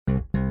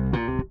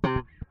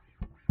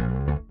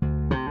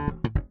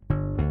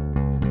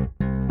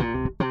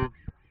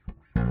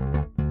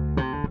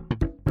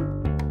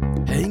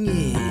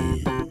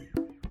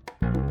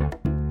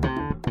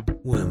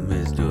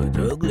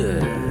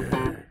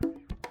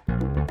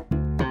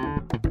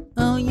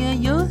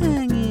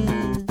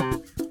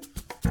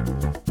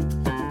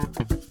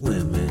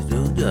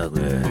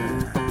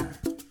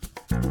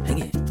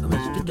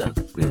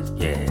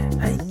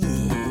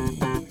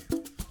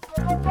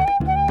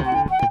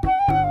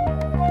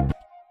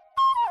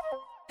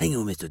Hang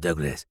on, Mr.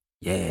 Douglas.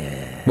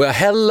 Yeah. Well,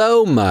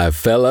 hello, my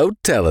fellow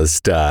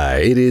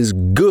Telestai. It is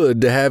good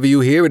to have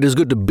you here. It is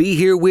good to be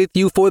here with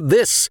you for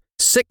this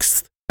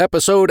 6th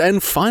episode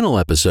and final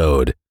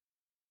episode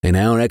in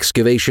our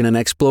excavation and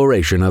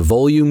exploration of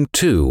Volume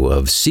 2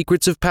 of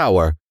Secrets of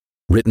Power,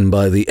 written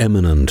by the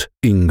eminent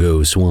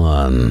Ingo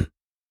Swann.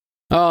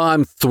 Oh,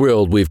 I'm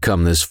thrilled we've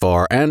come this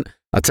far, and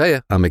I'll tell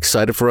you, I'm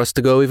excited for us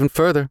to go even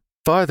further,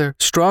 farther,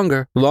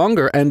 stronger,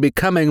 longer, and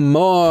becoming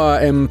more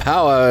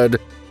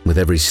empowered with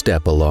every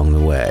step along the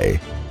way,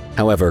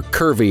 however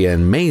curvy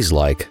and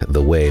maze-like the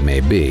way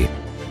may be.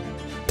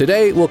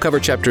 Today, we'll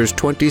cover chapters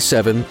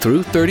 27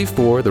 through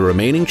 34, the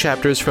remaining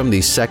chapters from the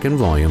second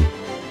volume.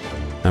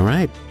 All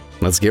right,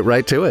 let's get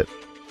right to it.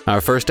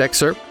 Our first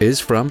excerpt is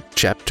from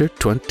chapter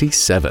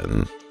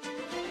 27.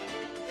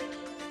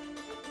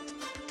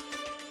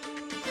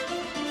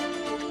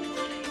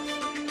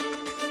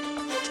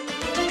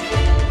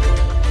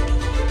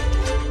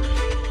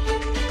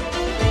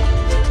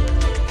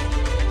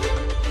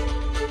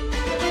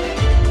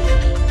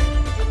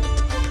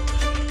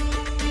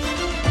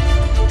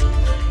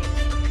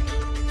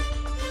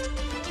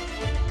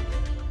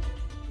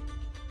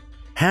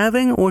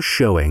 Having or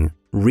showing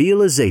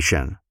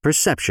realization,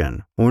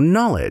 perception, or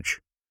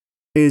knowledge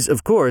is,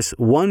 of course,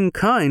 one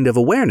kind of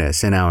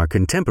awareness in our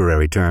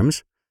contemporary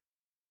terms,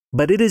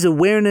 but it is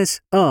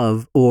awareness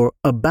of or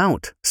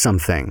about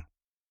something.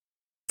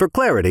 For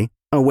clarity,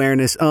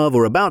 awareness of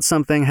or about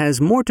something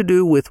has more to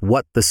do with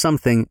what the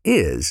something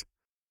is,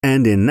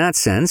 and in that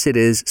sense it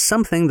is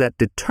something that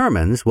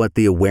determines what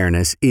the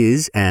awareness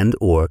is and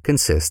or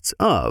consists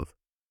of.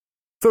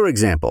 For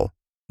example,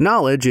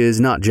 knowledge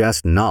is not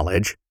just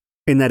knowledge,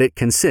 in that it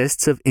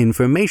consists of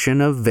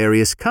information of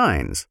various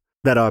kinds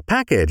that are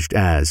packaged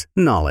as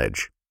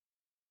knowledge.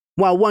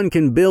 While one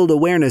can build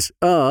awareness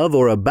of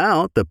or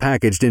about the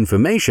packaged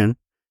information,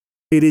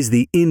 it is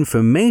the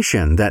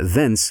information that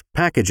thence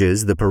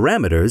packages the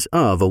parameters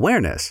of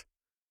awareness.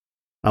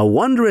 A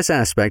wondrous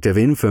aspect of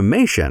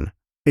information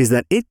is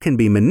that it can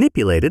be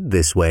manipulated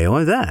this way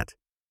or that.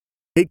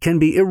 It can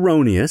be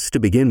erroneous to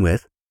begin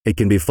with, it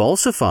can be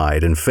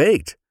falsified and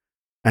faked,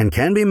 and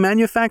can be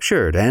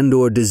manufactured and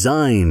or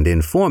designed in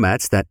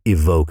formats that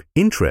evoke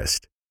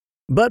interest,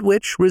 but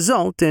which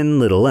result in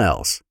little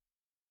else.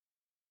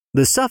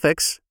 The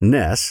suffix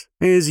ness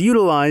is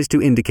utilized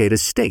to indicate a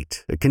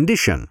state, a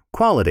condition,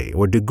 quality,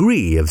 or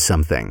degree of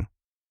something.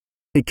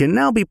 It can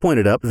now be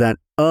pointed up that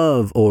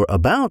of or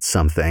about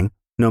something,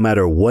 no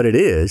matter what it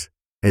is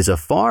a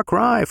far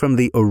cry from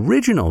the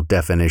original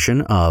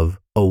definition of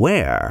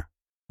aware,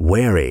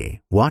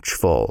 wary,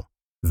 watchful,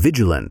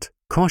 vigilant,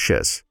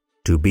 cautious,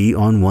 to be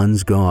on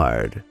one's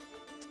guard.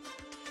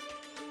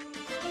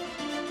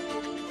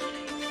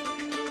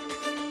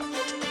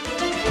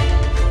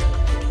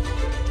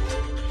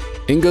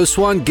 Ingo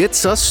Swann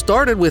gets us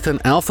started with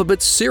an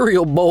alphabet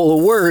cereal bowl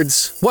of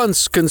words.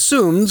 Once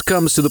consumed,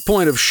 comes to the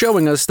point of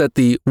showing us that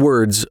the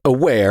words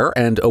aware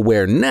and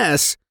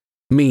awareness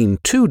mean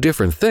two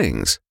different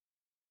things.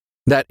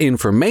 That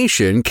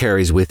information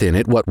carries within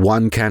it what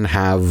one can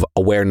have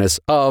awareness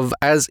of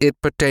as it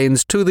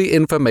pertains to the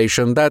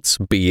information that's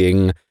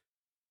being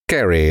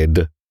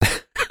carried.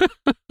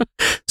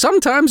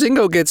 Sometimes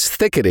Ingo gets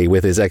thickety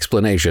with his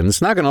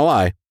explanations, not gonna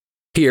lie.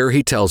 Here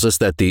he tells us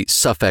that the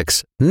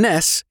suffix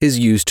ness is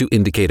used to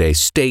indicate a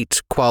state,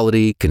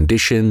 quality,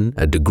 condition,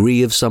 a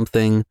degree of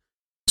something.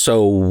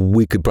 So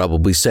we could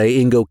probably say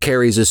Ingo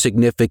carries a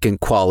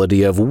significant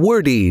quality of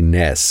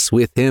wordiness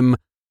with him,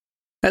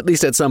 at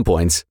least at some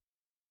points,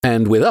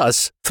 and with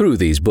us through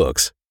these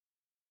books.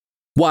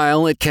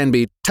 While it can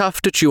be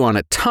tough to chew on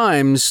at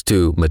times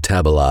to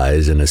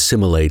metabolize and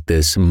assimilate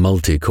this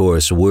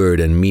multi-course word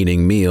and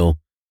meaning meal,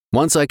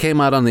 once I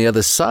came out on the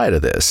other side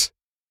of this,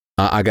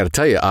 I gotta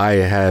tell you, I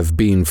have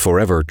been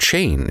forever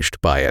changed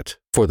by it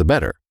for the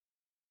better.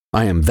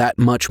 I am that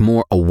much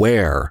more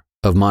aware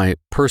of my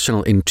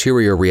personal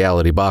interior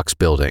reality box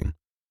building,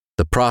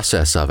 the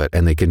process of it,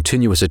 and the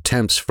continuous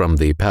attempts from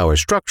the power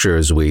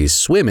structures we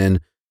swim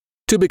in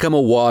to become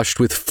awash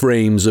with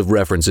frames of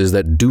references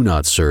that do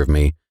not serve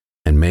me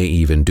and may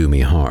even do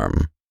me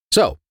harm.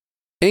 So,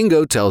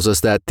 Ingo tells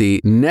us that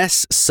the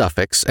ness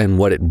suffix and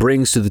what it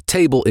brings to the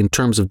table in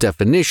terms of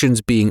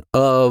definitions being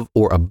of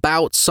or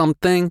about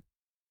something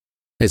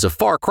is a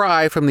far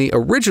cry from the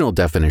original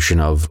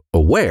definition of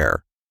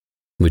aware,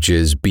 which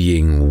is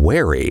being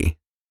wary,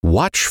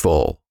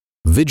 watchful,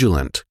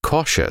 vigilant,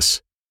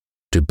 cautious,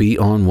 to be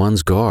on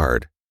one's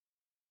guard.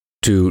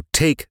 To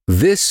take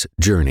this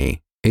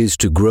journey is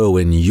to grow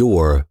in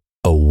your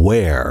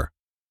aware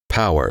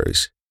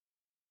powers.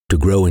 To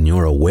grow in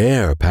your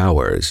aware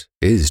powers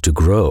is to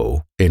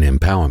grow in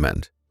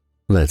empowerment.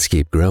 Let's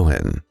keep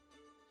growing.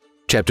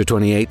 Chapter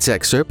 28's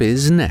excerpt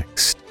is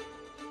next.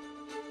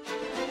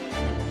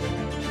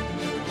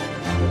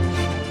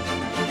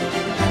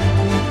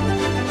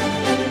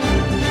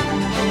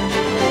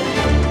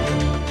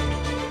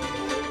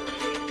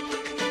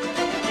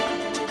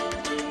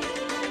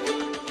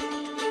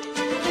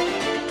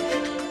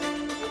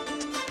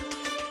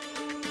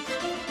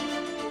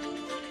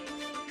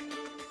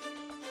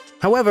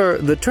 However,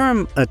 the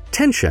term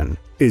attention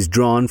is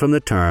drawn from the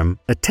term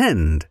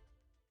attend,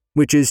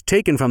 which is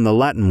taken from the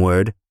Latin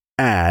word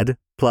ad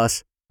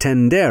plus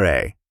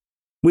tendere,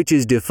 which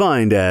is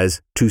defined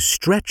as to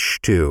stretch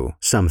to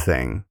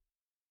something.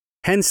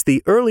 Hence,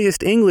 the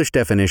earliest English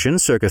definition,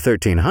 circa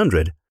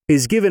 1300,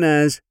 is given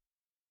as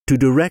to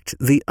direct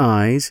the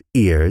eyes,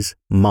 ears,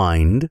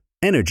 mind,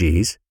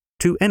 energies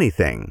to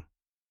anything.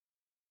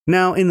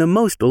 Now, in the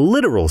most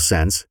literal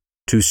sense,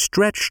 to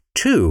stretch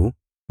to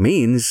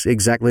means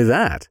exactly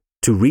that,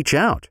 to reach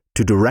out,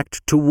 to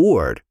direct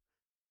toward,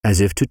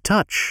 as if to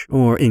touch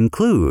or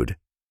include.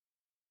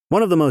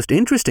 One of the most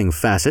interesting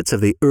facets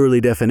of the early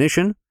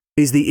definition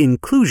is the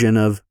inclusion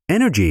of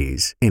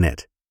energies in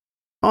it.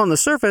 On the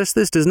surface,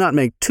 this does not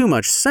make too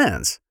much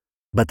sense,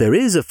 but there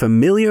is a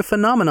familiar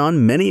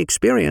phenomenon many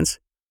experience,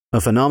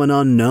 a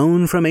phenomenon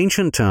known from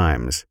ancient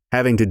times,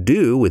 having to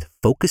do with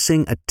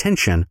focusing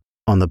attention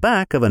on the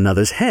back of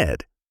another's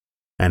head,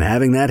 and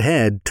having that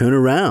head turn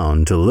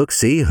around to look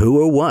see who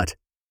or what.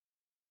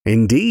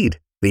 Indeed,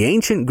 the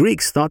ancient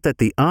Greeks thought that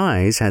the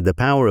eyes had the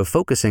power of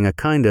focusing a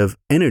kind of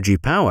energy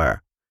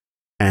power,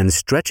 and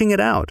stretching it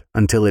out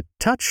until it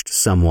touched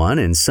someone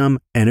in some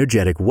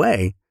energetic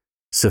way,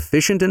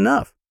 sufficient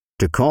enough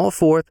to call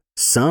forth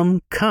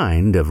some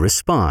kind of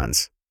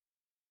response.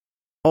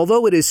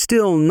 Although it is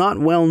still not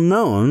well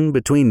known,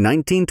 between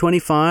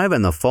 1925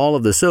 and the fall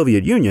of the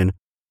Soviet Union,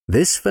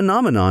 this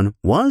phenomenon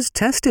was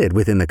tested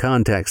within the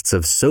contexts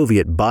of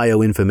Soviet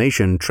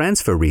bioinformation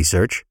transfer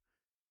research,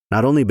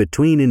 not only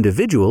between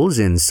individuals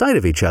in sight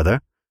of each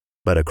other,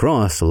 but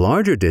across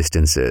larger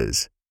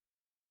distances.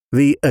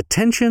 The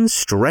attention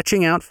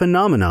stretching out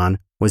phenomenon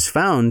was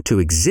found to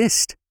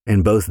exist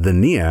in both the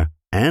near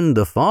and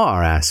the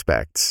far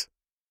aspects.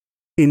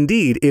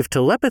 Indeed, if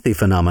telepathy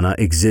phenomena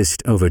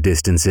exist over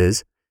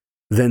distances,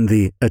 then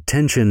the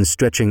attention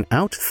stretching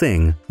out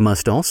thing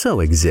must also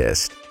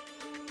exist.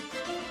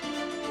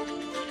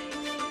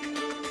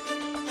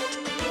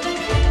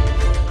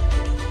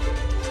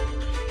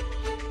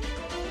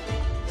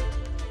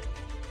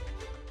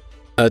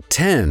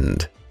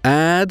 Attend,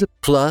 ad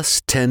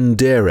plus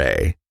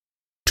tendere,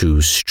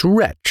 to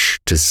stretch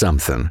to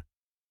something,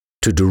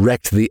 to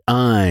direct the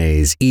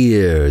eyes,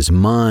 ears,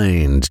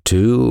 mind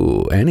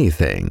to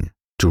anything,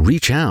 to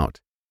reach out.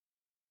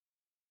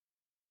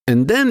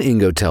 And then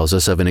Ingo tells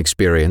us of an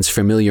experience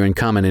familiar and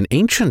common in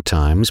ancient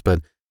times, but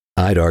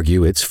I'd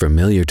argue it's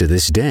familiar to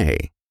this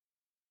day.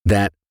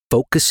 That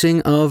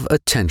focusing of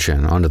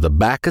attention onto the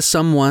back of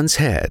someone's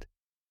head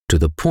to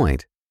the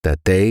point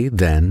that they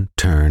then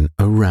turn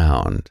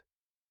around.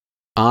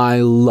 I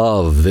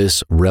love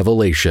this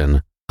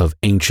revelation of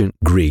ancient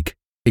Greek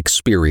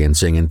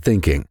experiencing and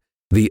thinking.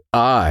 The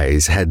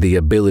eyes had the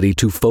ability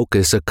to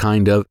focus a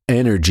kind of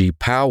energy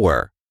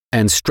power,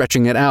 and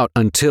stretching it out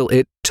until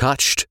it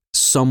touched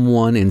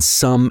someone in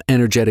some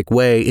energetic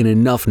way in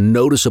enough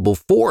noticeable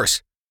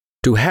force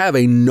to have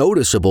a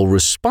noticeable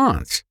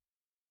response.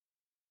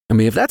 I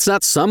mean, if that's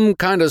not some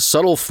kind of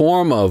subtle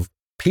form of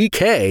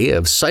PK,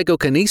 of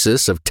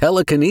psychokinesis, of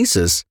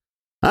telekinesis,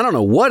 I don't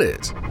know what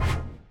is.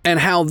 And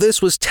how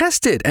this was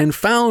tested and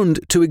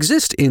found to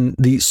exist in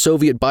the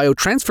Soviet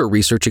biotransfer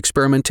research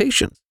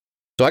experimentations.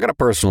 So I got a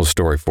personal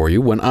story for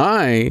you. When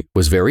I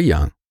was very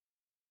young,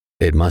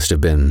 it must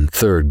have been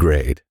 3rd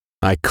grade,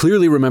 I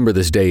clearly remember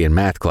this day in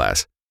math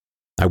class.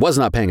 I was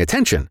not paying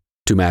attention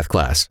to math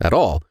class at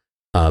all.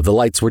 The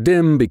lights were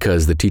dim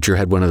because the teacher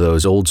had one of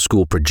those old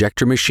school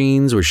projector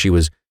machines where she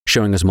was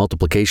showing us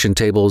multiplication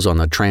tables on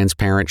the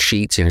transparent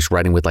sheets and just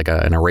writing with like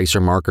an eraser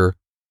marker.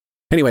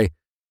 Anyway,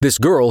 this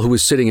girl who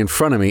was sitting in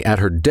front of me at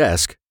her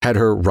desk had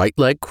her right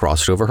leg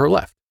crossed over her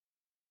left.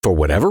 For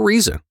whatever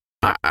reason,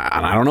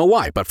 I don't know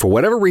why, but for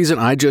whatever reason,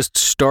 I just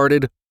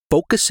started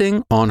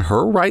focusing on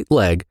her right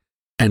leg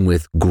and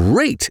with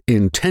great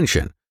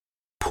intention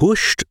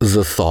pushed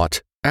the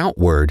thought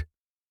outward,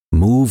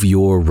 move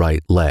your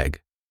right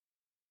leg.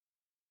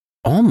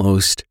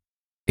 Almost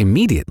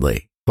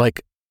immediately,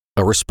 like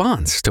a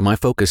response to my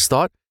focused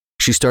thought,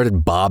 she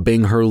started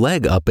bobbing her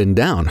leg up and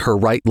down, her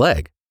right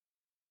leg.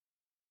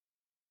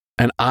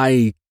 And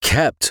I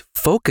kept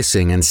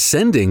focusing and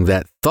sending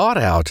that thought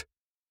out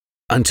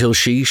until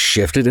she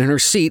shifted in her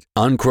seat,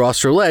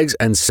 uncrossed her legs,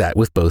 and sat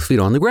with both feet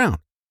on the ground.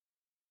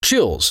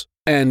 Chills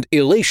and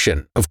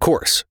elation, of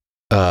course,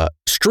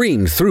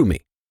 streamed through me.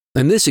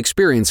 And this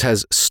experience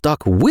has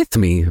stuck with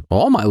me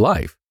all my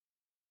life.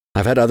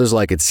 I've had others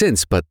like it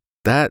since, but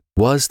that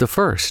was the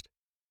first.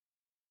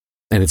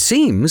 And it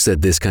seems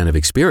that this kind of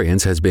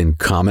experience has been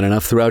common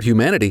enough throughout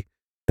humanity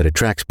that it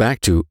tracks back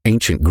to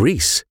ancient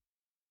Greece.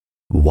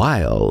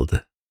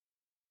 Wild.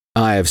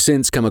 I have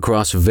since come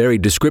across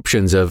varied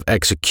descriptions of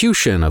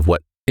execution of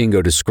what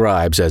Ingo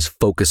describes as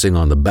focusing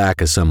on the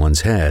back of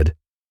someone's head.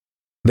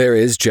 There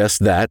is just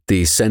that,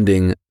 the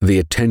sending the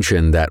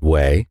attention that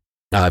way.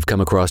 I've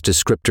come across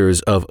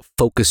descriptors of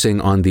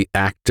focusing on the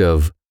act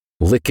of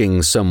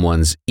licking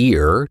someone's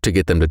ear to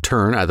get them to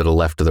turn either to the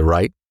left or the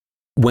right.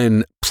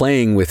 When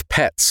playing with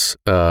pets,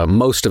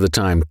 most of the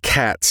time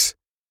cats,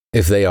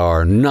 if they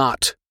are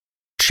not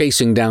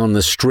chasing down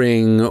the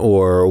string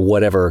or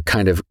whatever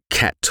kind of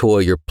cat toy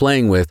you're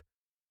playing with.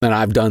 And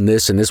I've done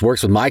this, and this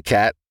works with my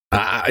cat.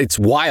 It's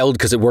wild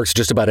because it works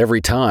just about every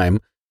time,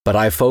 but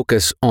I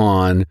focus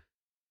on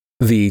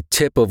the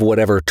tip of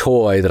whatever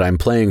toy that I'm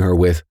playing her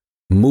with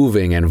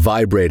moving and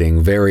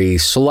vibrating very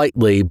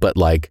slightly, but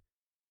like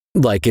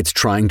it's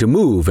trying to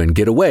move and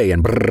get away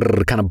and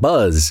kind of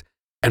buzz.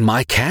 And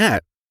my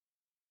cat,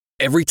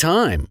 every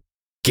time,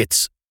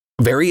 gets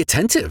very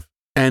attentive,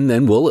 and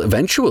then will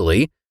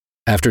eventually,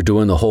 after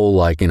doing the whole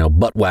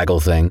butt waggle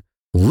thing,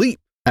 leap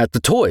at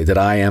the toy that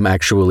I am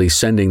actually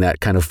sending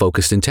that kind of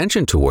focused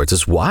intention towards.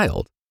 It's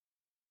wild.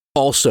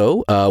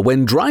 Also,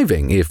 when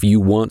driving, if you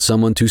want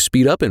someone to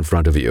speed up in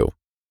front of you,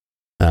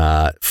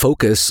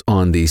 focus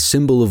on the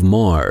symbol of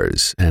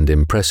Mars and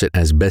impress it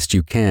as best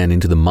you can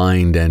into the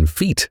mind and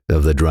feet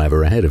of the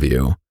driver ahead of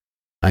you.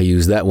 I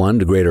use that one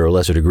to greater or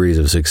lesser degrees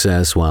of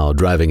success while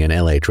driving in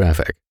LA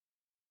traffic.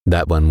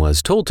 That one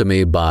was told to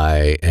me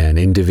by an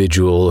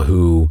individual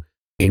who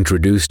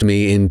introduced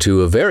me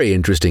into a very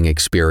interesting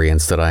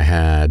experience that I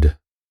had,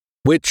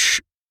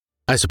 which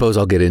I suppose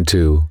I'll get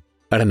into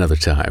at another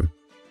time.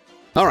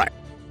 All right,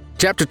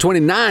 Chapter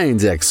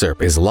 29's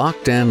excerpt is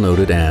locked and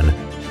loaded and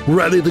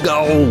ready to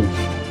go.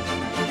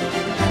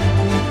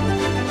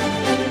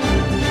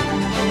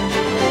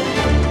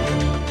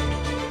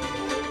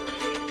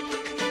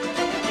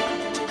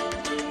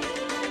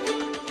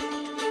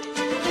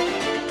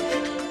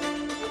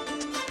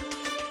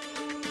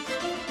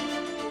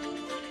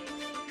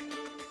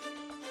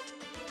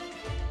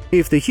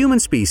 If the human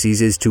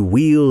species is to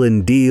wheel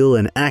and deal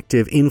an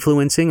active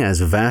influencing as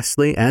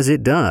vastly as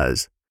it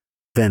does,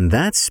 then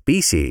that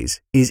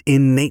species is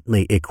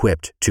innately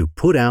equipped to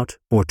put out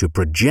or to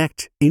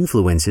project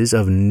influences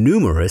of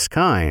numerous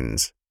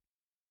kinds.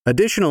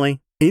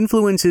 Additionally,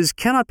 influences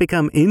cannot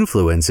become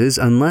influences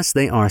unless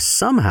they are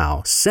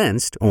somehow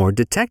sensed or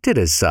detected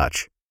as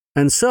such,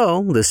 and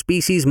so the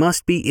species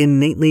must be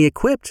innately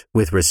equipped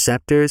with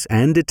receptors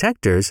and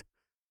detectors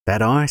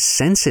that are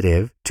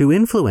sensitive to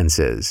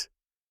influences.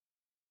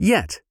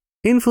 Yet,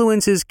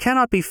 influences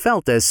cannot be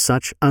felt as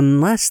such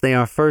unless they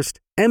are first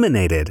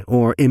emanated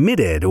or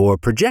emitted or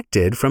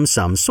projected from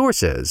some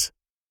sources.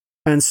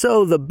 And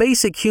so the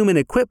basic human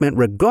equipment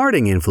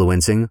regarding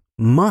influencing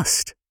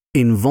must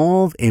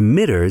involve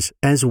emitters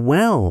as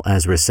well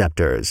as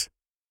receptors.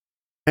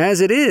 As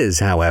it is,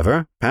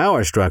 however,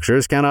 power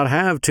structures cannot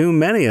have too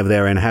many of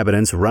their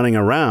inhabitants running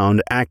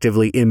around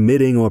actively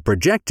emitting or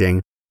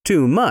projecting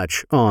too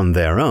much on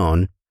their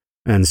own,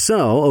 and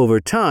so over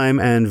time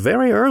and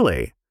very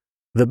early,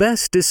 the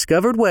best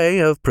discovered way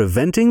of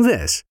preventing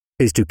this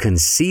is to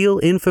conceal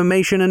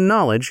information and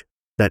knowledge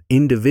that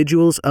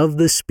individuals of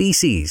the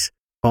species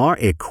are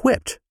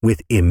equipped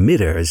with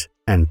emitters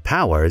and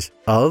powers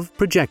of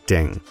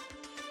projecting.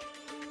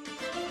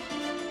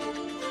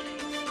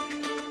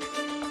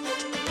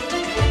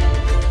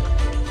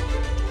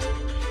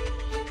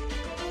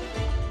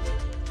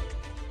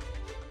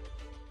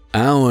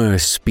 Our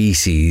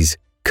species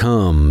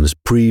comes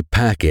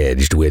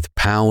prepackaged with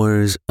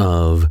powers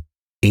of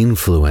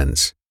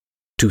influence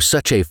to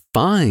such a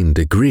fine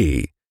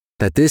degree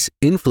that this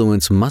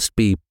influence must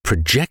be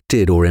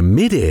projected or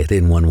emitted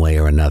in one way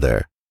or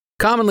another.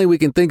 Commonly, we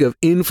can think of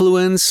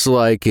influence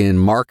like in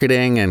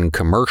marketing and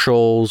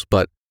commercials,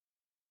 but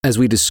as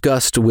we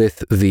discussed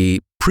with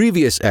the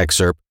previous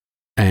excerpt,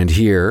 and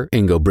here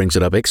Ingo brings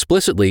it up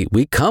explicitly,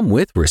 we come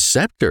with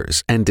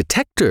receptors and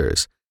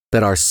detectors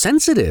that are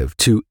sensitive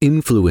to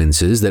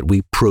influences that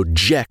we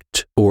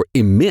project or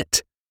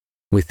emit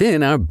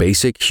within our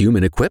basic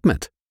human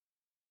equipment.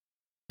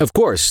 Of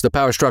course, the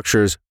power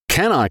structures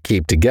cannot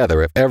keep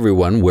together if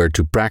everyone were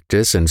to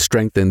practice and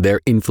strengthen their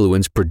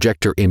influence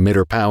projector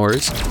emitter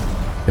powers.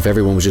 If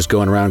everyone was just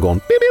going around going,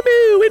 pew, pew,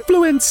 pew,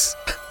 influence.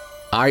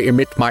 I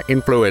emit my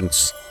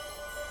influence.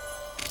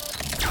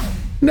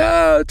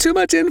 No, too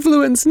much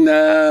influence,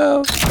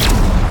 no.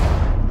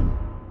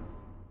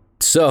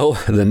 So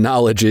the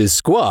knowledge is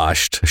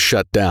squashed,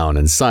 shut down,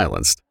 and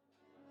silenced.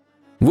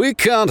 We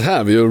can't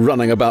have you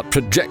running about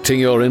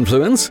projecting your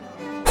influence.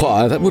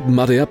 Why, that would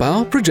muddy up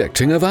our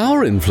projecting of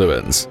our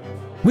influence.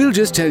 We'll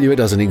just tell you it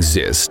doesn't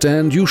exist,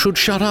 and you should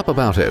shut up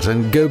about it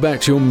and go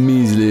back to your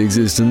measly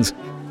existence.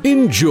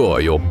 Enjoy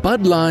your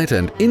Bud Light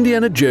and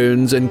Indiana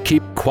Jones and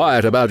keep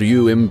quiet about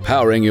you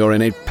empowering your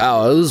innate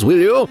powers, will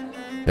you?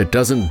 It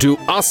doesn't do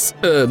us,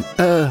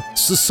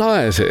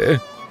 society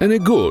any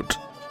good.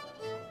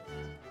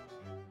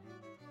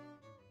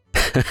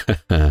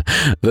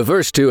 The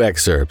first two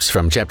excerpts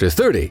from Chapter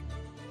 30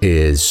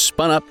 is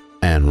spun up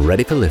and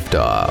ready for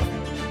liftoff.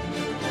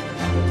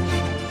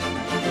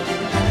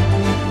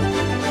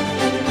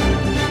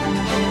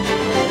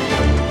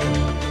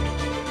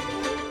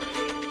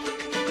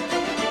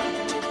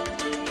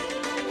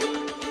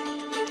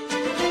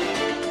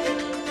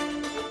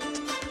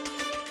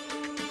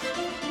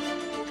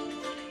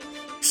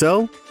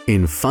 So,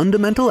 in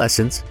fundamental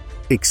essence,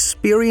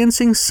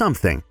 experiencing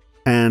something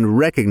and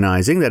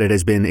recognizing that it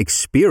has been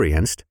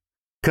experienced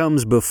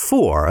comes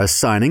before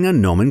assigning a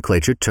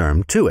nomenclature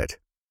term to it.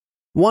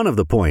 One of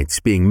the points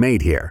being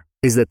made here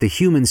is that the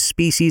human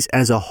species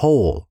as a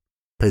whole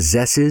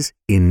possesses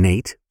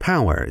innate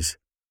powers,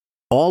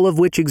 all of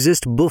which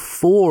exist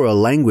before a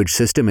language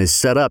system is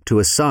set up to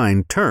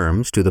assign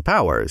terms to the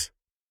powers.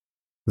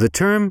 The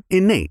term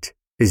innate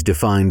is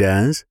defined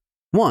as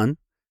 1.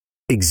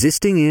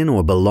 Existing in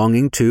or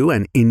belonging to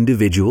an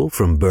individual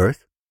from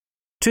birth.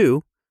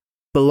 2.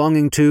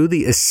 Belonging to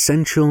the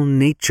essential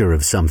nature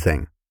of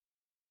something.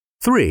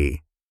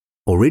 3.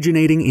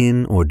 Originating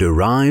in or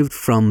derived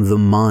from the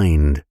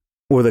mind,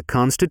 or the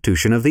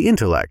constitution of the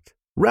intellect,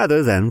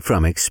 rather than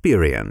from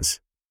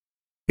experience.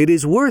 It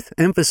is worth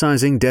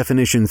emphasizing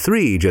definition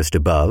 3 just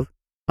above,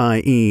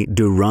 i.e.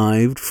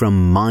 derived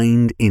from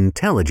mind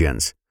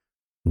intelligence,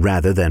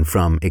 rather than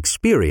from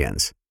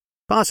experience,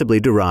 possibly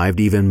derived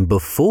even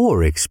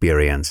before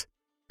experience,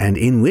 and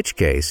in which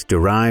case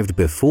derived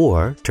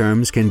before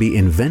terms can be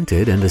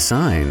invented and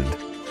assigned.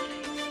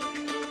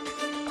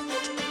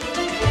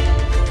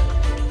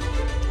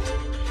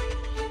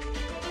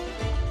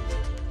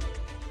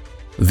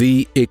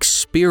 The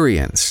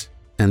experience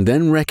and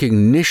then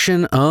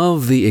recognition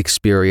of the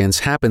experience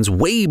happens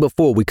way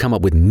before we come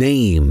up with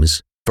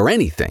names for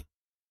anything.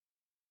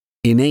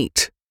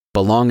 Innate,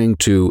 belonging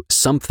to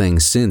something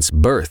since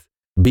birth,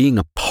 being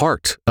a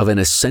part of an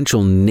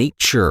essential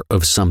nature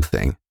of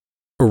something,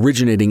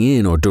 originating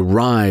in or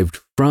derived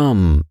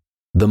from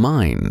the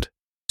mind.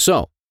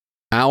 So,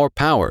 our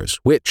powers,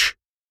 which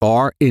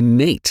are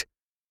innate,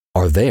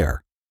 are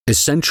there,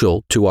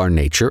 essential to our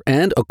nature,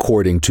 and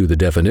according to the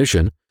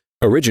definition,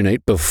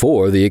 originate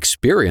before the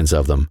experience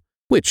of them,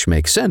 which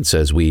makes sense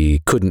as we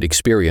couldn't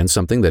experience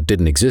something that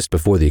didn't exist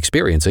before the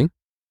experiencing,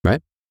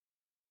 right?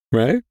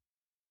 Right?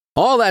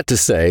 All that to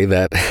say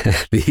that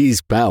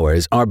these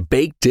powers are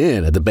baked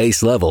in at the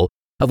base level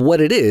of what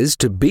it is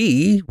to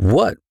be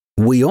what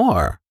we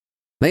are.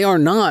 They are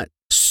not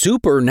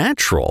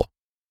supernatural.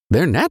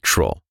 They're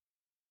natural.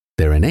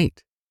 They're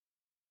innate.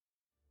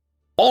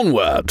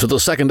 Onward to the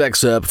second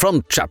excerpt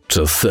from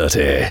chapter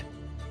 30.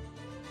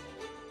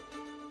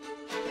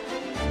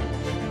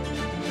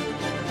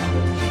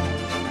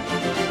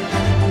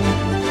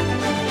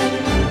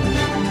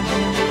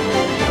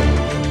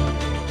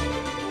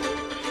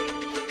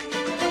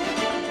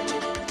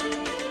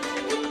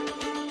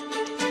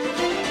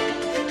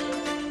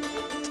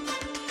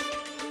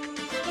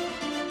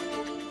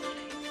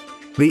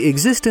 The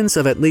existence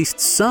of at least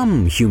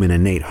some human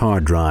innate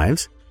hard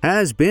drives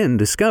has been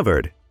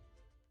discovered.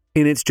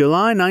 In its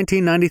July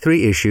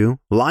 1993 issue,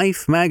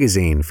 Life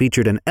magazine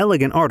featured an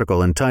elegant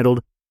article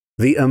entitled,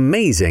 "The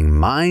Amazing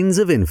Minds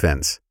of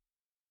Infants."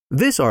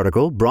 This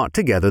article brought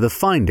together the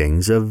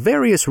findings of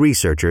various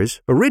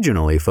researchers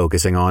originally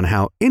focusing on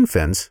how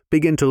infants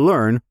begin to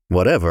learn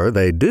whatever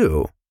they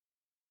do.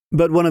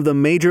 But one of the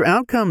major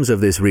outcomes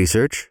of this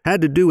research had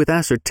to do with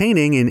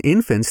ascertaining in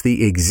infants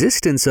the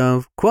existence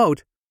of,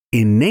 quote,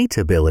 innate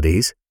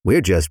abilities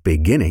we're just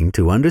beginning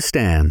to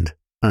understand,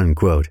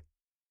 unquote.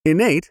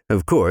 Innate,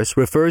 of course,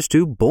 refers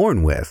to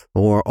born with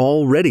or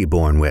already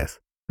born with,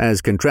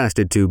 as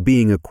contrasted to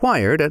being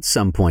acquired at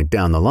some point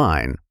down the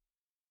line.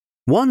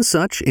 One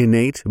such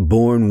innate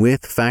born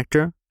with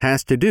factor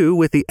has to do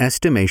with the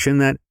estimation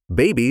that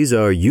babies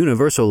are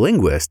universal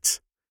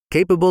linguists,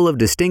 capable of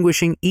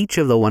distinguishing each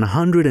of the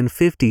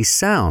 150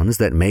 sounds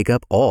that make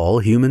up all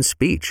human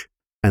speech,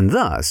 and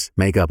thus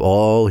make up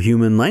all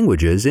human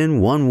languages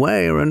in one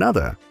way or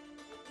another.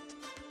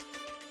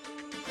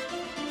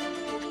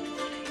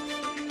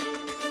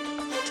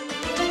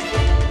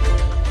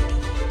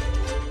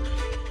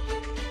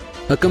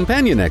 A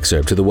companion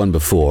excerpt to the one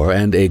before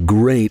and a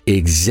great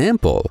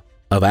example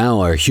of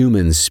our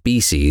human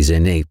species'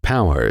 innate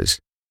powers.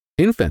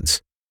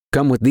 Infants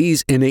come with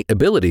these innate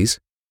abilities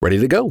ready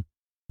to go.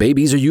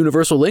 Babies are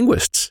universal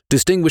linguists,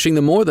 distinguishing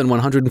the more than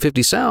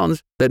 150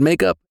 sounds that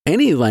make up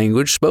any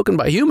language spoken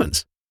by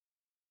humans.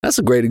 That's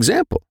a great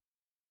example.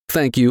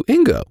 Thank you,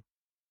 Ingo.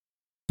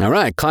 All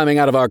right, climbing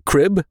out of our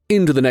crib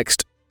into the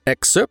next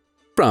excerpt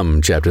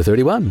from Chapter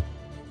 31.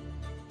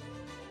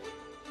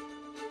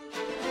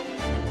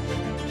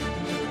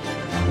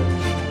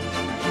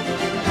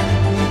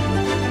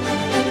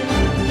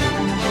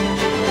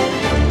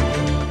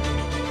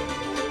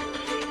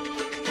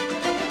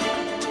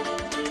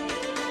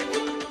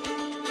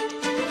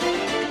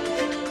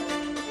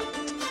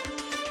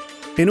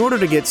 In order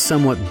to get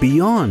somewhat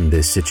beyond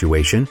this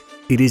situation,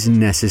 it is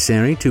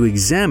necessary to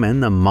examine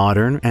the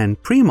modern and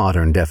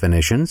pre-modern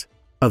definitions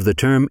of the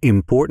term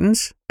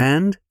importance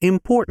and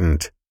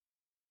important.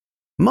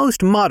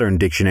 Most modern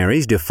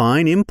dictionaries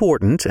define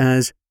important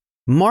as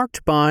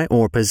marked by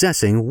or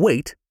possessing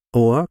weight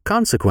or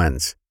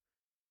consequence.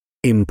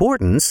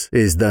 Importance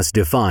is thus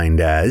defined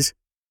as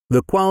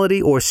the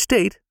quality or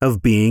state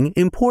of being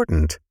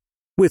important,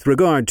 with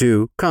regard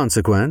to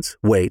consequence,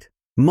 weight,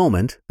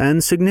 moment,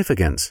 and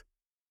significance.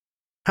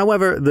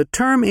 However, the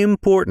term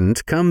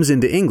important comes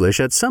into English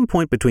at some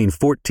point between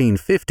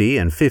 1450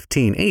 and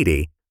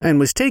 1580 and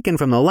was taken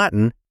from the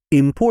Latin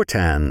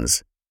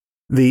importans.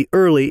 The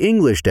early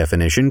English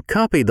definition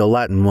copied the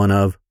Latin one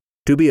of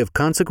to be of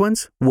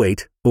consequence,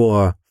 weight,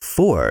 or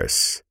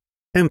force.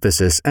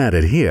 Emphasis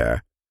added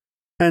here.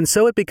 And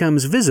so it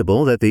becomes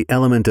visible that the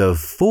element of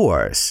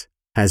force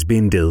has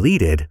been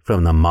deleted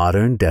from the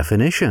modern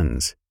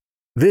definitions.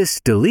 This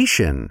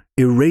deletion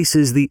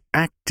erases the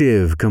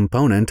active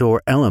component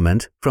or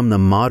element from the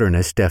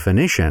modernist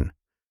definition,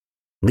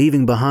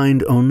 leaving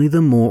behind only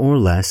the more or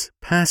less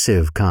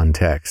passive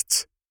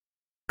contexts.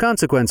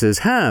 Consequences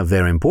have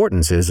their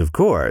importances, of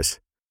course.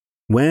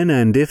 When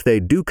and if they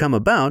do come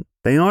about,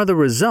 they are the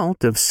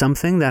result of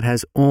something that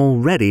has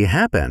already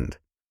happened,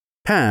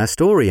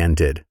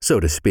 past-oriented, so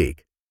to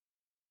speak.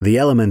 The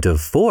element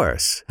of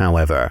force,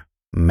 however,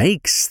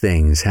 makes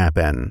things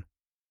happen.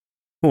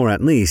 Or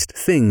at least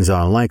things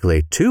are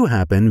likely to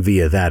happen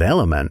via that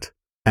element,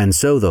 and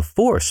so the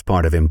force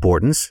part of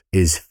importance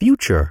is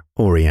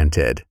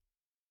future-oriented.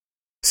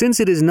 Since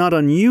it is not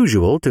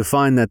unusual to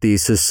find that the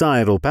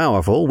societal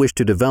powerful wish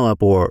to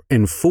develop or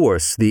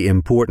enforce the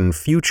important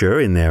future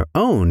in their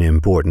own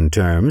important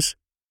terms,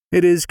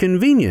 it is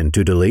convenient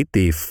to delete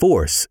the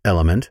force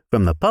element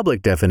from the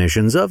public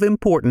definitions of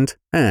important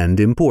and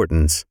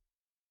importance.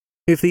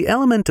 If the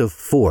element of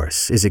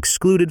force is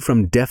excluded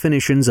from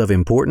definitions of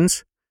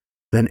importance,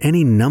 then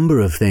any number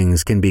of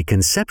things can be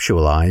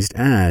conceptualized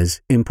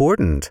as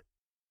important,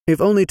 if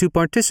only to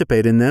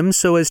participate in them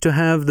so as to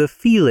have the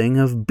feeling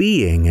of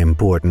being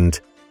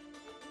important.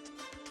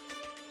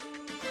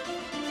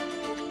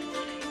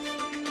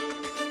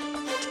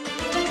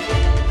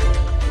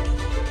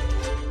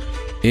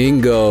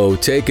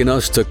 Ingo taking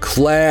us to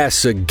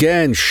class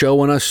again,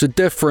 showing us the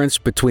difference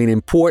between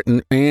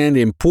important and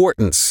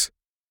importance.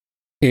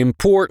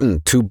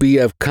 Important to be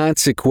of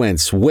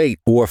consequence, weight,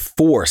 or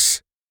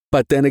force.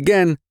 But then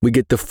again, we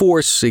get the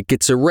force, it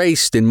gets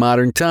erased in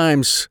modern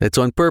times. It's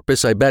on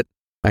purpose, I bet.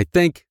 I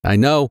think, I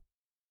know.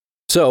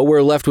 So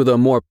we're left with a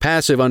more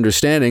passive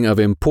understanding of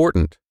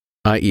important,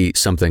 i.e.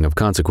 something of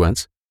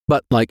consequence.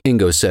 But like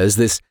Ingo says,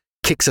 this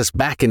kicks us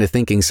back into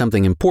thinking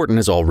something important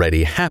has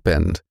already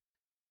happened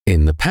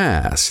in the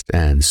past,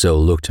 and so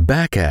looked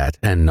back at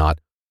and not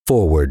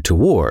forward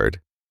toward.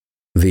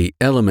 The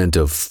element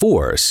of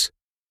force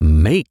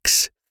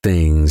makes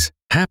things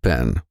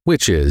happen,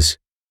 which is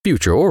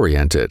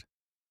future-oriented.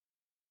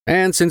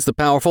 And since the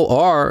powerful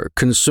are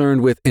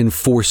concerned with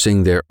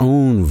enforcing their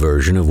own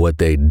version of what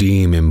they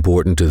deem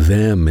important to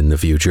them in the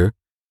future,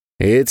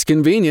 it's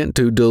convenient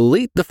to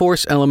delete the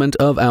force element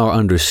of our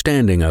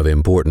understanding of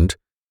important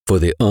for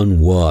the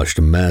unwashed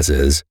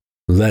masses,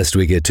 lest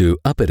we get too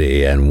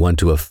uppity and want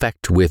to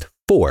affect with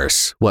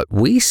force what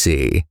we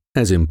see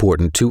as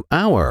important to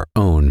our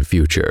own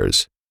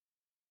futures.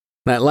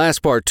 That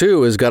last part,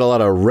 too, has got a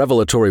lot of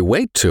revelatory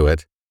weight to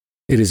it.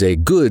 It is a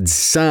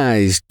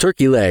good-sized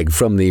turkey leg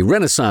from the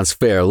Renaissance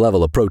fair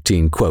level of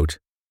protein quote.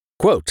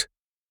 Quote,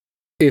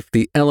 if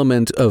the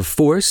element of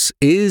force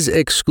is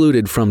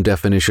excluded from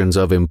definitions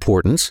of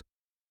importance,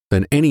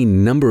 then any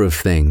number of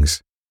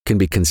things can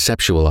be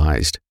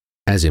conceptualized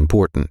as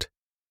important,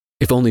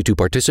 if only to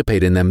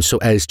participate in them so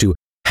as to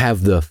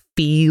have the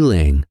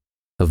feeling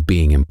of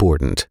being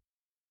important.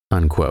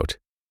 Unquote.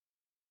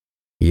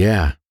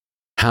 Yeah.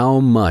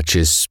 How much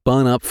is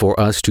spun up for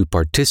us to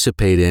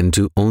participate in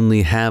to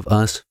only have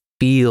us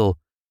feel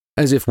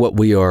as if what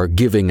we are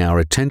giving our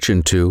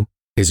attention to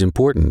is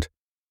important,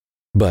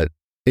 but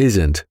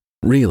isn't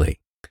really.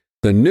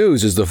 The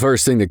news is the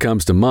first thing that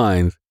comes to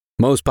mind.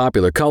 Most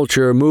popular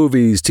culture,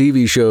 movies,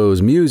 TV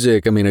shows,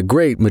 music, a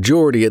great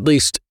majority, at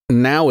least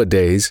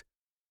nowadays,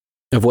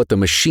 of what the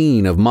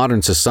machine of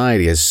modern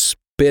society is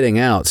spitting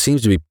out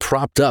seems to be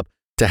propped up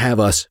to have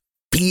us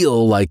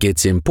feel like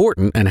it's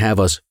important and have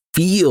us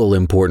feel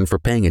important for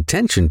paying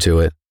attention to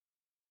it.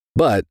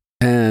 But,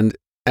 and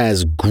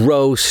as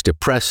gross,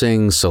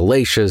 depressing,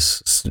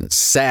 salacious,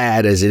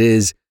 sad as it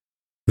is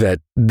that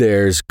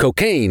there's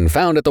cocaine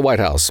found at the White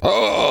House.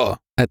 Oh!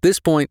 At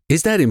this point,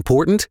 is that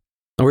important?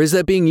 Or is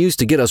that being used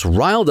to get us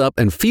riled up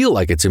and feel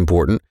like it's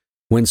important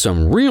when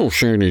some real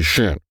shady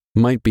shit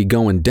might be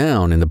going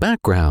down in the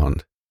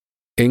background?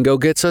 Ingo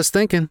gets us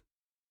thinking.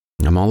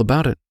 I'm all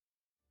about it.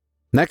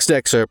 Next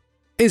excerpt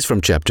is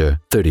from chapter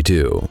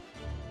 32.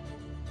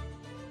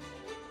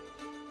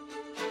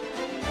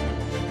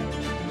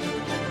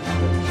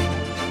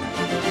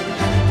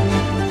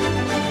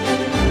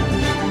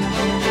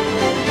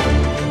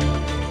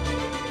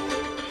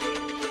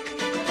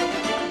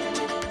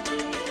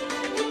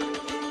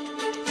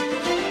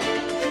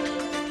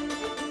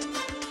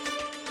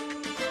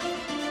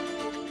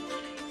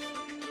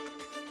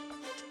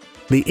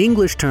 The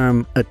English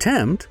term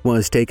attempt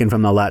was taken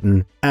from the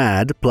Latin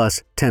ad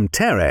plus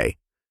temptere,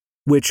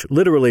 which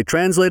literally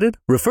translated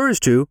refers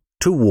to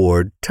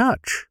toward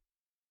touch.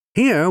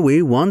 Here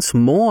we once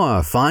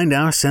more find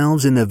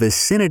ourselves in the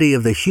vicinity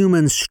of the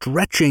human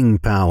stretching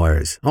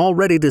powers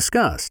already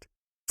discussed.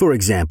 For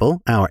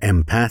example, our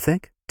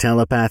empathic,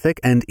 telepathic,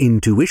 and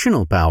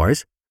intuitional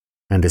powers,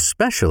 and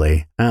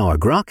especially our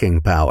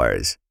grokking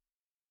powers.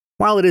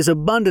 While it is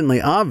abundantly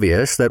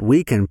obvious that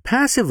we can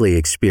passively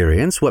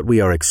experience what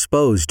we are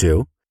exposed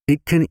to,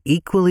 it can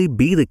equally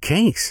be the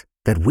case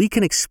that we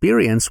can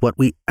experience what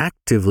we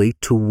actively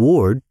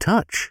toward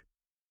touch.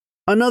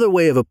 Another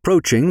way of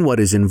approaching what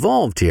is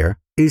involved here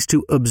is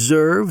to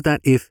observe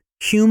that if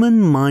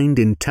human mind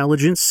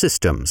intelligence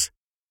systems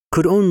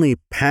could only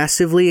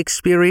passively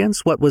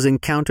experience what was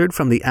encountered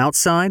from the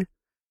outside,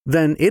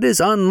 then it is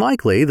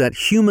unlikely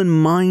that human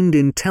mind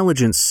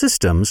intelligence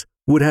systems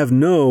would have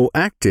no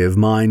active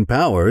mind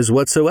powers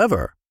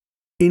whatsoever.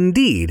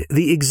 Indeed,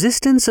 the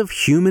existence of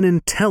human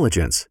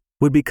intelligence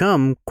would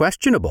become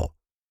questionable,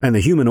 and the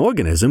human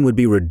organism would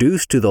be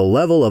reduced to the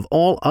level of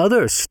all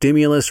other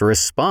stimulus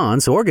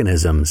response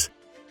organisms.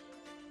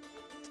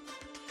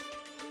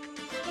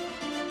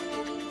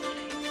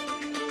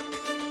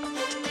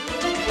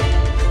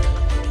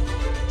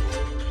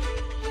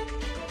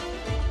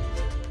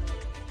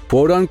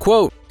 Quote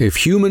unquote, if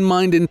human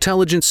mind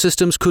intelligence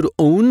systems could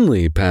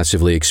only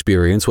passively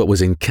experience what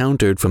was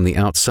encountered from the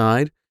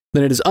outside,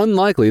 then it is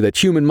unlikely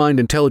that human mind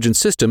intelligence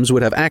systems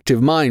would have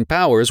active mind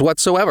powers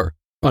whatsoever.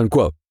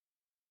 Unquote.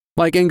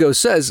 Like Ingo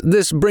says,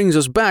 this brings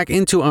us back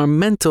into our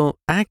mental,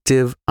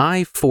 active,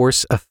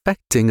 I-force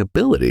affecting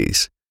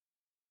abilities.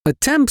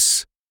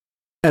 Attempts'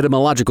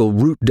 etymological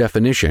root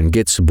definition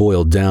gets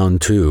boiled down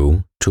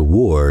to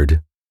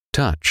toward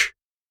touch.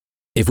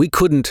 If we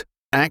couldn't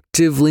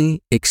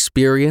actively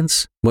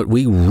experience what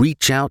we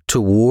reach out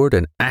toward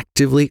and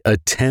actively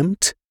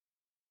attempt,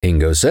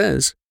 Ingo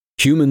says,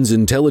 humans'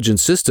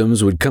 intelligence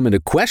systems would come into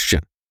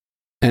question,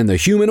 and the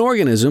human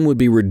organism would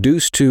be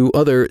reduced to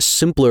other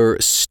simpler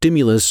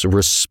stimulus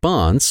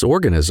response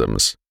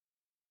organisms.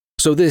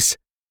 So this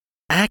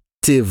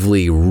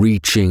actively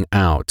reaching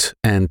out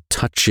and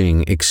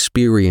touching,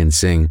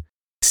 experiencing,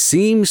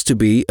 seems to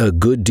be a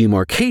good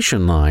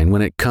demarcation line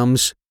when it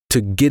comes to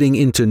getting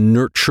into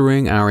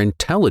nurturing our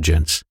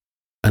intelligence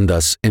and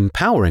thus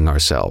empowering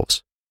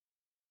ourselves.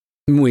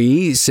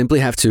 We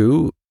simply have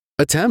to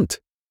attempt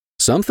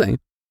something,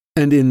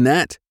 and in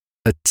that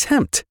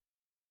attempt,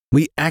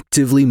 we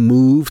actively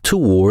move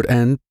toward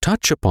and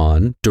touch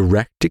upon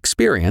direct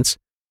experience,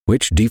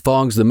 which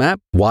defogs the map,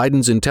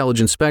 widens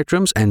intelligence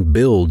spectrums, and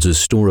builds a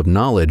store of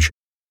knowledge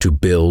to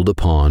build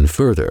upon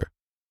further.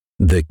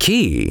 The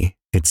key,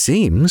 it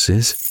seems,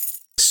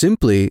 is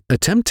simply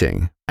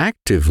attempting,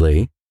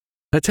 actively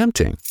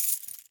attempting.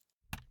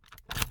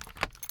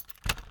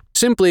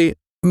 Simply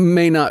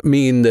may not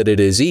mean that it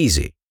is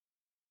easy,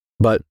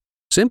 but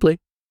simply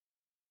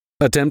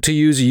attempt to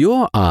use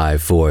your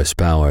I-force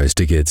powers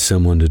to get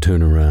someone to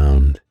turn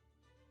around.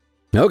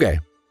 Okay,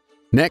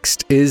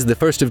 next is the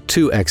first of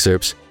two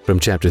excerpts from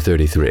chapter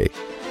 33.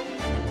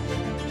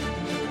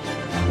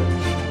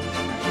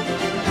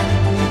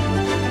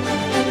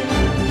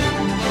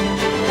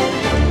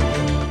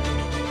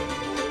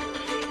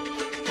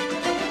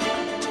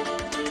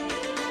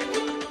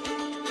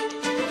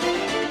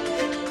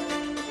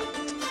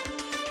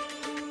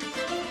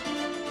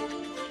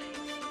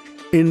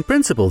 In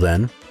principle,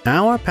 then,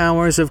 our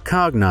powers of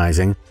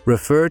cognizing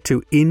refer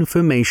to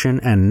information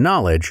and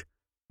knowledge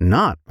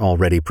not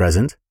already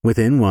present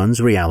within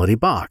one's reality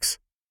box,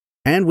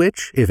 and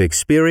which, if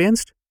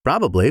experienced,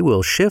 probably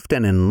will shift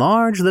and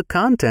enlarge the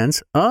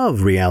contents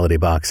of reality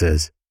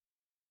boxes.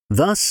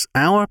 Thus,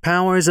 our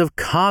powers of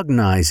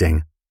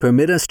cognizing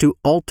permit us to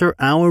alter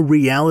our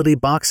reality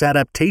box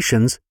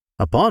adaptations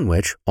upon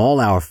which all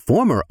our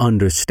former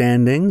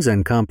understandings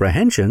and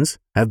comprehensions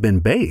have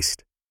been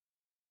based.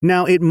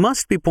 Now, it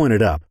must be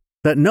pointed out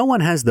that no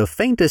one has the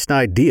faintest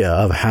idea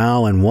of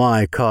how and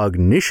why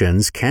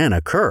cognitions can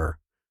occur,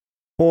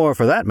 or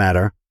for that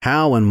matter,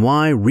 how and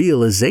why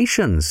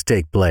realizations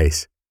take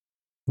place.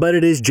 But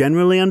it is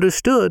generally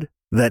understood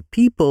that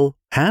people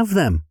have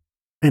them,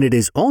 and it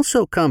is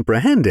also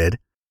comprehended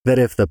that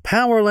if the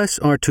powerless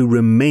are to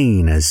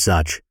remain as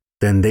such,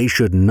 then they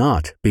should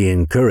not be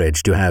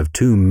encouraged to have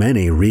too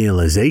many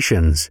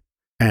realizations,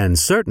 and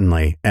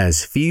certainly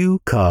as few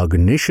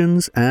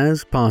cognitions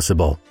as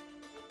possible.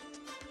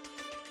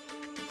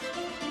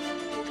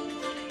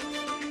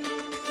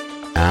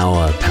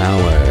 Our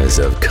powers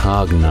of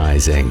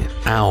cognizing,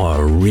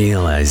 our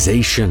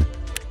realization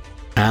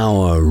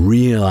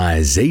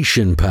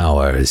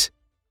powers,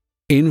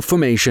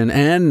 information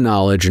and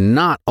knowledge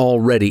not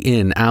already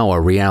in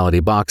our reality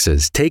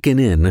boxes, taken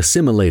in,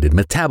 assimilated,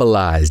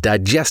 metabolized,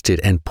 digested,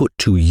 and put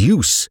to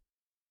use.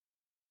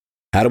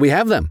 How do we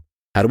have them?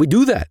 How do we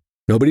do that?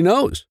 Nobody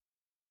knows.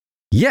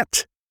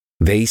 Yet,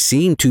 they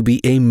seem to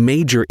be a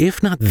major,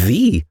 if not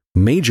the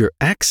major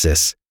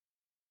axis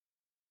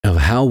of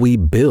how we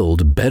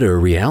build better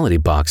reality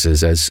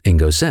boxes, as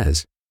Ingo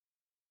says.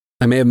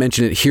 I may have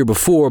mentioned it here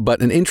before,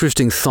 but an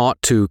interesting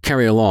thought to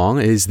carry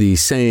along is the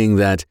saying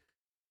that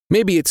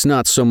maybe it's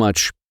not so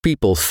much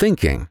people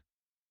thinking,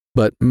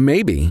 but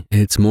maybe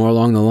it's more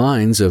along the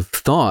lines of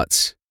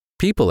thoughts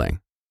peopling.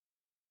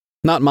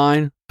 Not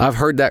mine. I've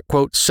heard that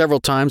quote several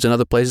times in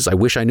other places. I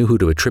wish I knew who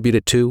to attribute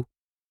it to.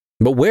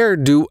 But where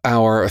do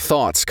our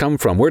thoughts come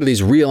from? Where do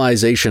these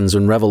realizations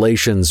and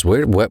revelations,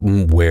 where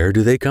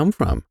do they come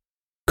from?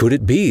 Could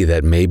it be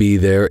that maybe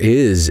there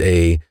is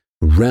a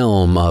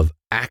realm of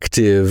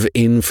active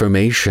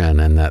information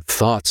and that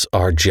thoughts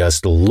are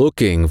just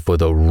looking for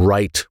the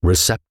right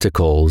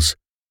receptacles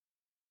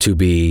to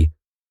be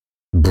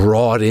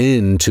brought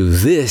into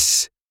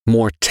this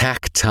more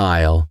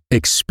tactile,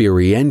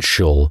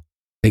 experiential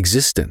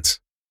existence.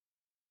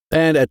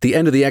 And at the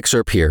end of the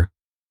excerpt here,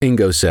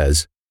 Ingo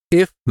says,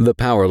 if the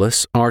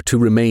powerless are to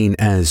remain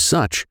as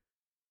such,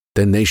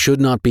 then they should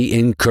not be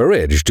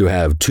encouraged to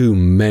have too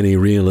many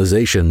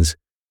realizations,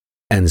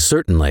 and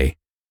certainly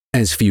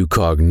as few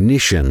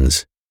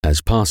cognitions as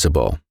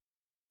possible.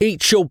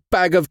 Eat your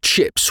bag of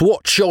chips,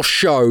 watch your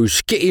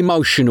shows, get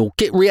emotional,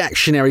 get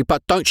reactionary,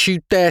 but don't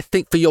you dare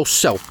think for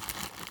yourself.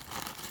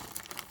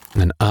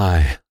 And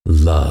I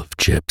love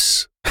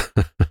chips.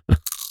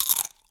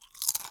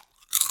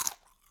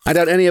 I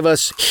doubt any of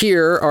us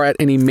here are at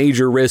any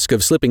major risk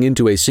of slipping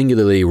into a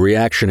singularly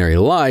reactionary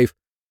life,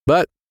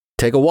 but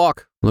take a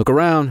walk, look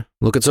around,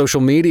 look at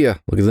social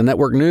media, look at the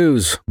network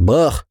news.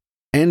 Blech.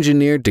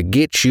 Engineered to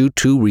get you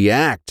to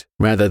react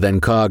rather than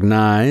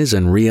cognize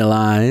and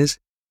realize.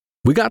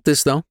 We got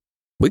this, though.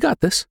 We got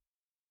this.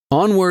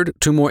 Onward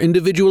to more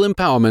individual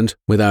empowerment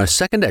with our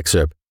second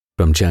excerpt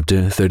from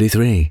Chapter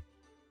 33.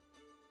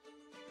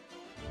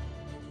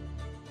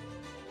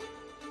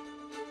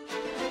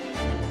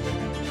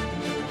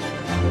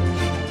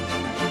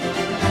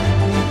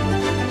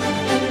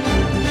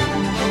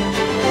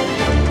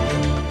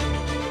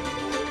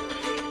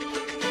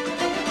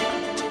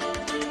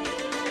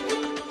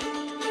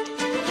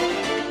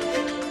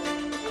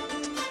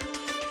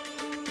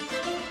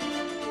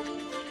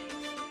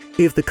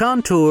 If the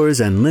contours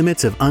and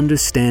limits of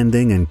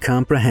understanding and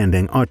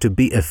comprehending are to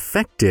be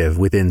effective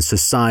within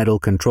societal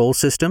control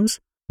systems,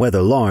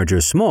 whether large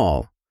or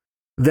small,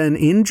 then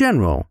in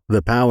general,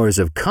 the powers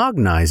of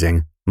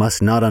cognizing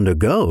must not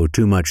undergo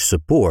too much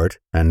support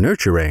and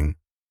nurturing.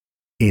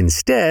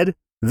 Instead,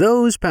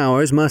 those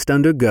powers must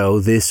undergo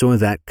this or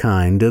that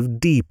kind of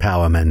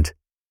depowerment.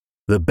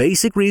 The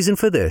basic reason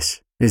for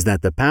this is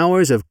that the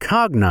powers of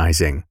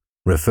cognizing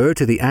refer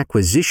to the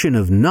acquisition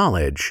of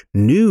knowledge,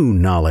 new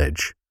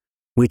knowledge,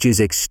 which is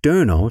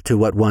external to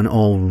what one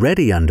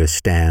already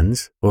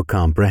understands or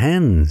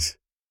comprehends.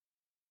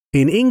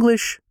 In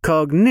English,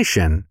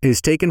 cognition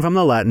is taken from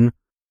the Latin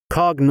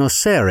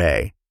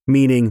cognoscere,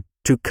 meaning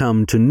to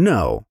come to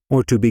know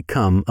or to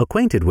become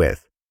acquainted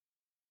with.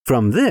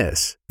 From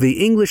this,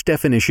 the English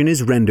definition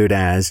is rendered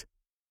as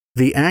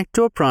the act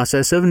or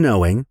process of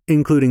knowing,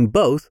 including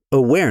both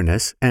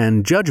awareness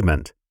and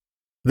judgment.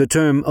 The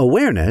term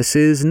awareness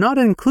is not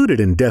included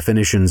in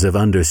definitions of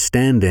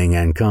understanding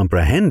and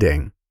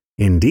comprehending.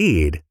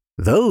 Indeed,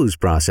 those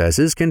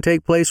processes can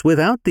take place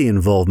without the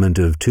involvement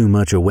of too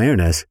much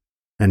awareness,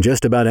 and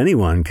just about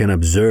anyone can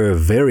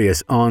observe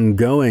various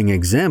ongoing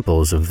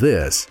examples of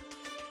this.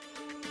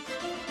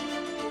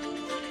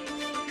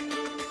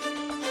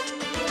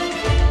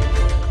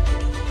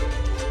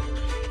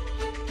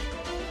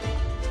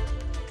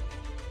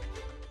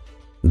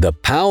 The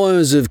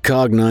powers of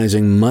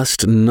cognizing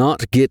must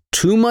not get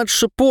too much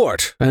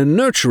support and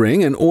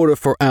nurturing in order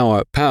for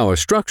our power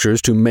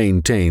structures to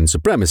maintain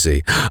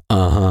supremacy.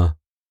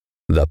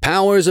 The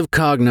powers of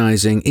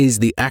cognizing is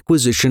the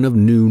acquisition of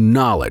new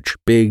knowledge.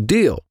 Big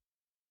deal.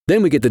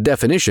 Then we get the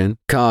definition,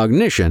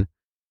 cognition,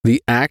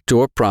 the act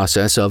or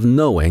process of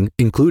knowing,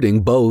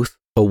 including both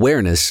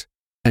awareness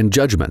and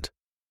judgment.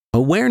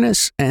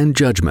 Awareness and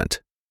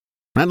judgment.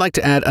 I'd like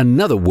to add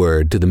another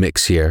word to the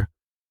mix here,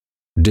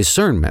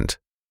 discernment,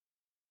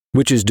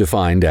 which is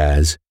defined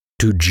as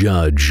to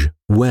judge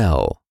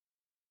well,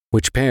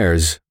 which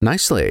pairs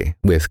nicely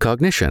with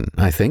cognition,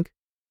 I think.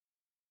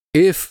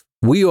 If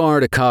we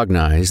are to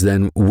cognize,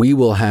 then we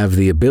will have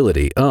the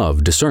ability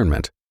of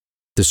discernment.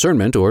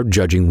 Discernment, or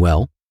judging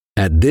well,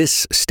 at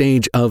this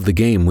stage of the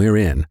game we're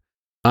in,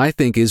 I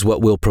think is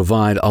what will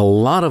provide a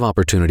lot of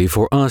opportunity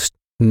for us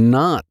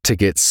not to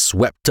get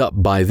swept up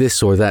by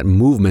this or that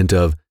movement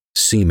of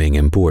seeming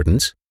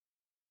importance.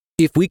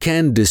 If we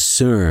can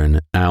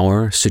discern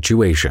our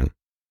situation,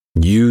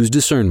 use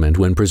discernment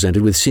when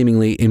presented with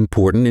seemingly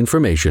important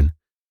information,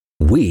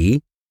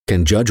 we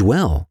can judge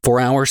well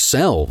for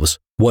ourselves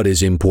what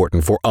is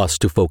important for us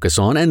to focus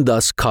on and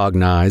thus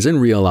cognize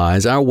and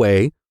realize our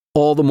way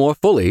all the more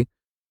fully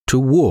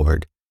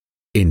toward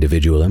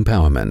individual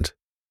empowerment.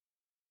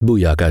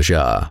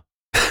 Booyakasha.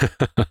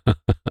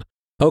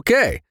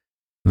 Okay,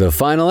 the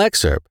final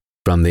excerpt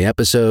from the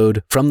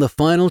episode from the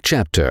final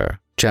chapter,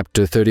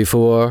 Chapter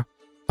 34,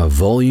 of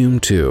Volume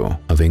 2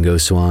 of Ingo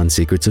Swann,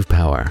 Secrets of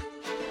Power.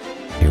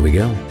 Here we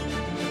go.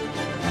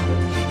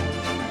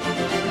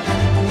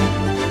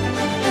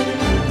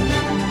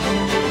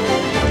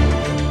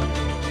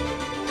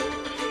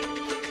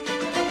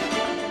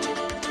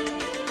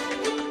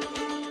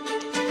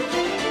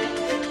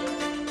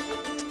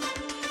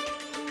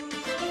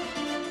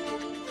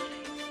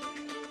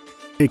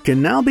 It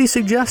can now be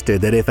suggested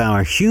that if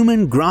our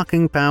human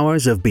grokking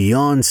powers of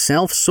beyond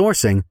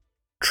self-sourcing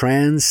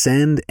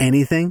transcend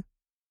anything,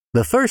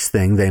 the first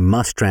thing they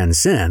must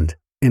transcend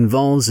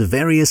involves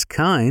various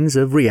kinds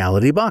of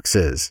reality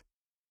boxes.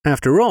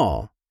 After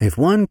all, if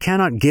one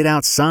cannot get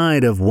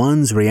outside of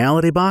one's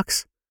reality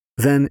box,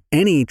 then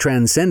any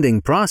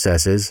transcending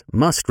processes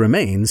must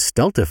remain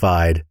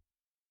stultified.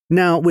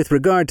 Now, with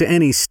regard to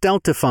any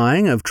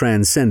stultifying of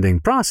transcending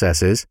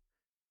processes,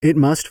 it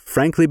must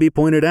frankly be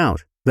pointed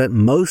out that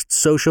most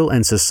social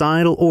and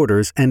societal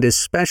orders, and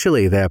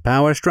especially their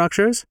power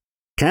structures,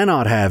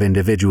 cannot have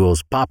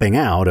individuals popping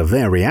out of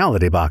their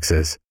reality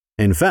boxes.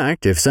 In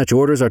fact, if such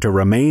orders are to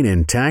remain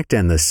intact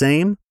and the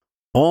same,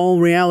 all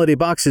reality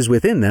boxes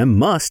within them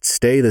must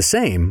stay the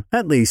same,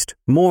 at least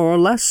more or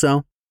less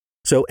so.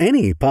 So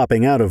any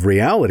popping out of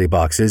reality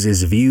boxes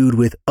is viewed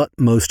with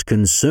utmost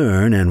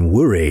concern and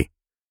worry,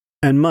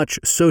 and much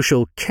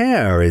social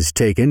care is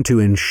taken to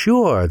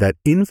ensure that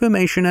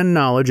information and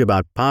knowledge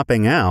about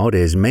popping out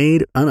is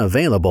made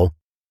unavailable,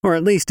 or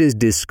at least is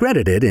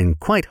discredited in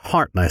quite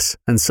heartless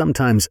and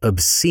sometimes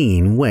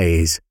obscene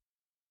ways.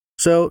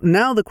 So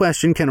now the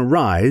question can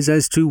arise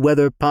as to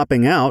whether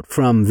popping out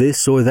from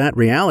this or that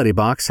reality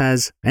box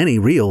has any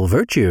real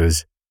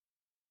virtues.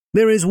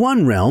 There is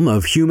one realm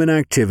of human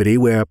activity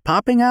where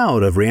popping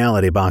out of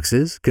reality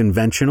boxes,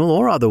 conventional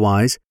or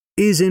otherwise,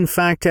 is in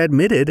fact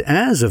admitted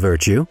as a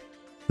virtue: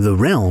 the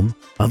realm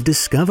of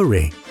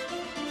discovery.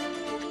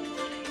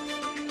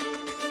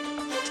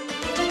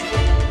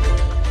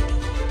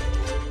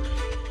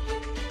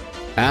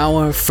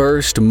 Our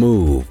first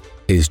move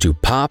is to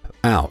pop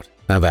out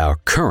of our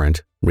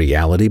current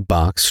reality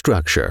box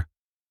structure.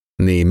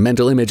 The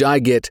mental image I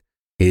get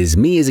is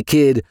me as a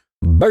kid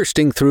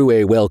bursting through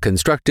a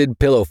well-constructed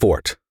pillow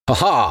fort.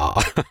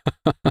 Ha-ha!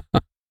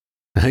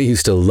 I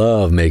used to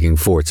love making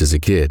forts as a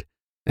kid,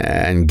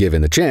 and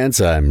given the chance,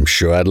 I'm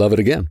sure I'd love it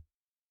again.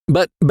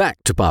 But back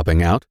to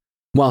popping out.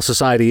 While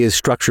society is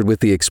structured with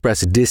the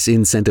express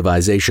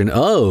disincentivization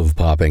of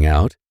popping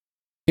out,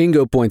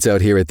 Ingo points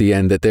out here at the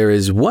end that there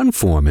is one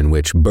form in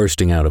which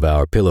bursting out of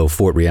our pillow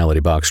fort reality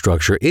box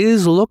structure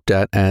is looked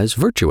at as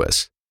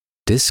virtuous: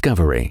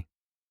 discovery.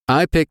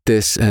 I picked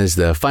this as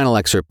the final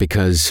excerpt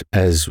because,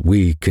 as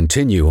we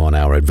continue on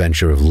our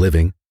adventure of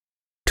living,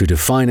 to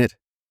define it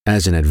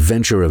as an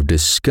adventure of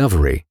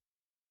discovery,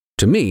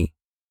 to me,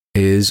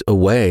 is a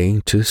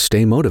way to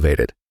stay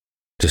motivated,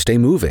 to stay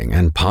moving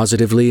and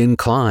positively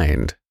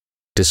inclined.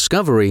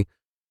 Discovery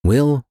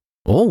will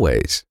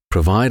always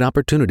provide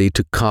opportunity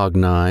to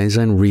cognize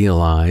and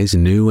realize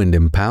new and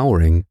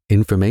empowering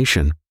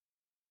information.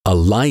 A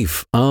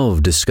life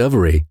of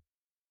discovery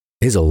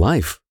is a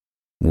life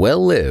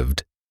well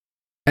lived.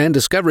 And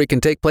discovery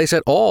can take place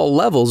at all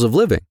levels of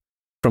living,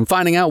 from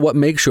finding out what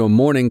makes your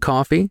morning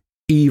coffee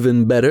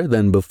even better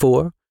than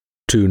before,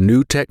 to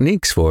new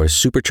techniques for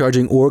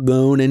supercharging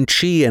orgone and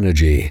chi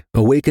energy,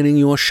 awakening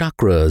your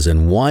chakras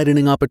and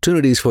widening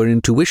opportunities for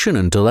intuition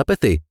and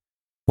telepathy,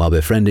 while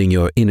befriending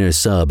your inner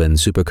sub and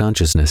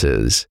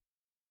superconsciousnesses.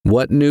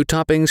 What new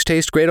toppings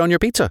taste great on your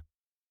pizza?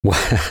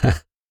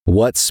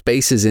 What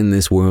spaces in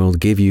this world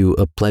give you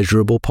a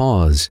pleasurable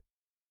pause?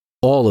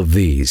 All of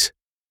these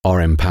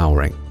are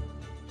empowering.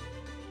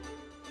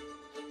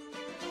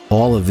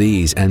 All of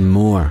these and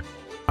more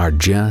are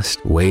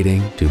just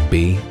waiting to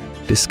be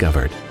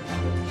discovered.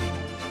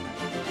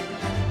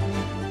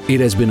 It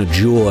has been a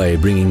joy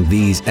bringing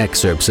these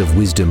excerpts of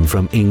wisdom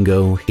from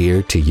Ingo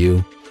here to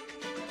you.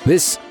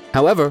 This,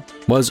 however,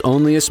 was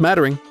only a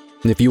smattering.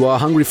 If you are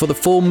hungry for the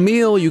full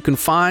meal, you can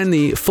find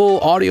the full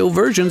audio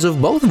versions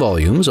of both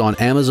volumes on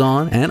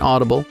Amazon and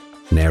Audible,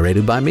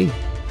 narrated by me.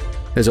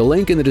 There's a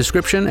link in the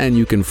description, and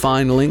you can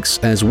find links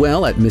as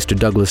well at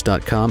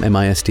mrdouglas.com,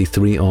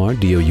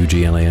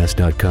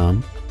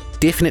 mist3rdouglas.com.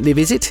 Definitely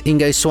visit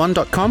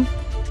ingoswann.com.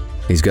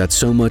 He's got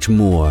so much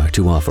more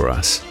to offer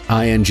us.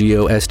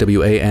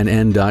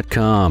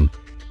 ingoswann.com.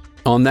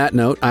 On that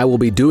note, I will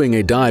be doing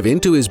a dive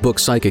into his book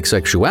Psychic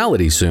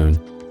Sexuality soon.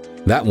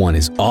 That one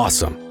is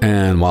awesome,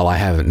 and while I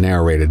haven't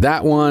narrated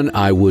that one,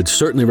 I would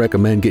certainly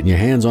recommend getting your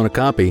hands on a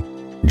copy.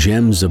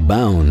 Gems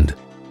abound.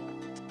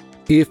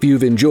 If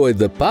you've enjoyed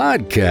the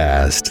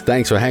podcast,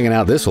 thanks for hanging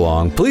out this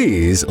long.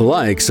 Please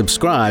like,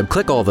 subscribe,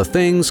 click all the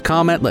things,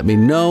 comment, let me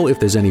know if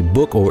there's any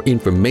book or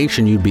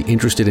information you'd be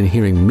interested in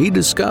hearing me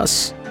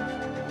discuss.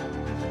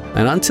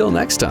 And until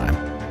next time,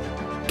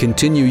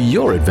 continue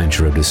your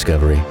adventure of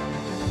discovery.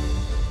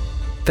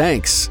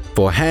 Thanks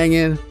for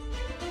hanging,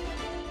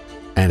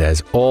 and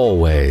as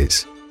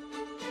always,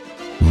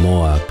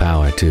 more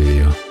power to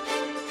you.